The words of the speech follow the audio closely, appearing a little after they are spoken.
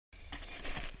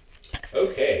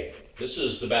Okay, this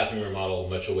is the bathroom remodel,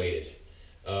 much awaited.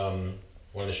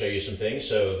 Wanted to show you some things.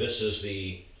 So this is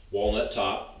the walnut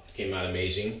top, came out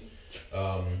amazing.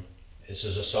 This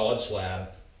is a solid slab,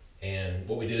 and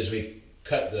what we did is we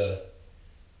cut the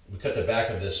back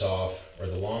of this off, or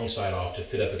the long side off, to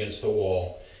fit up against the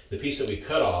wall. The piece that we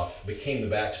cut off became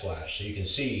the backsplash, so you can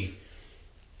see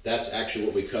that's actually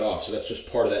what we cut off. So that's just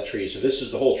part of that tree. So this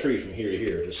is the whole tree from here to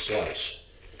here, this slice.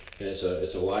 And it's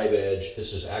a live edge.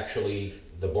 This is actually,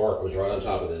 the bark was right on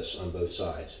top of this on both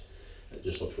sides. It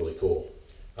just looks really cool.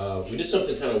 We did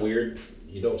something kind of weird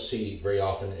you don't see very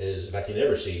often, is, in fact you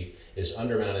never see, is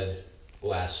undermounted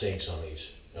glass sinks on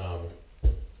these.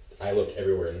 I looked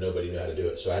everywhere and nobody knew how to do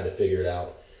it, so I had to figure it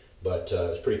out, but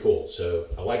it's pretty cool. So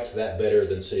I liked that better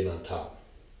than sitting on top.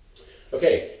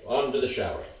 Okay, on to the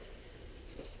shower.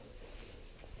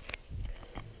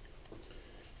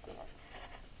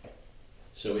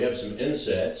 So we have some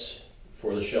insets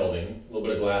for the shelving, a little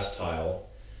bit of glass tile.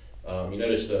 You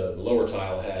notice the lower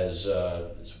tile has,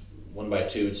 it's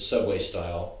 1x2, it's subway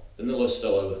style. Then the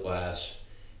Listella with glass,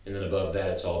 and then above that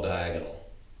it's all diagonal.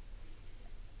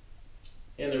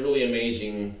 And the really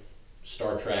amazing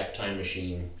Star Trek time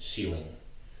machine ceiling.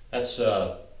 That's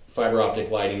fiber optic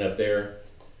lighting up there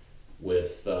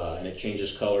with, and it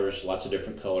changes colors, lots of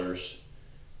different colors.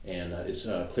 And it's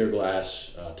clear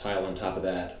glass tile on top of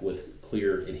that with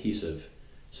clear adhesive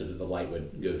so that the light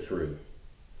would go through.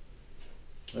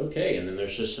 Okay, and then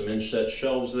there's just some inset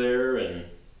shelves there, and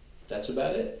that's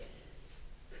about it.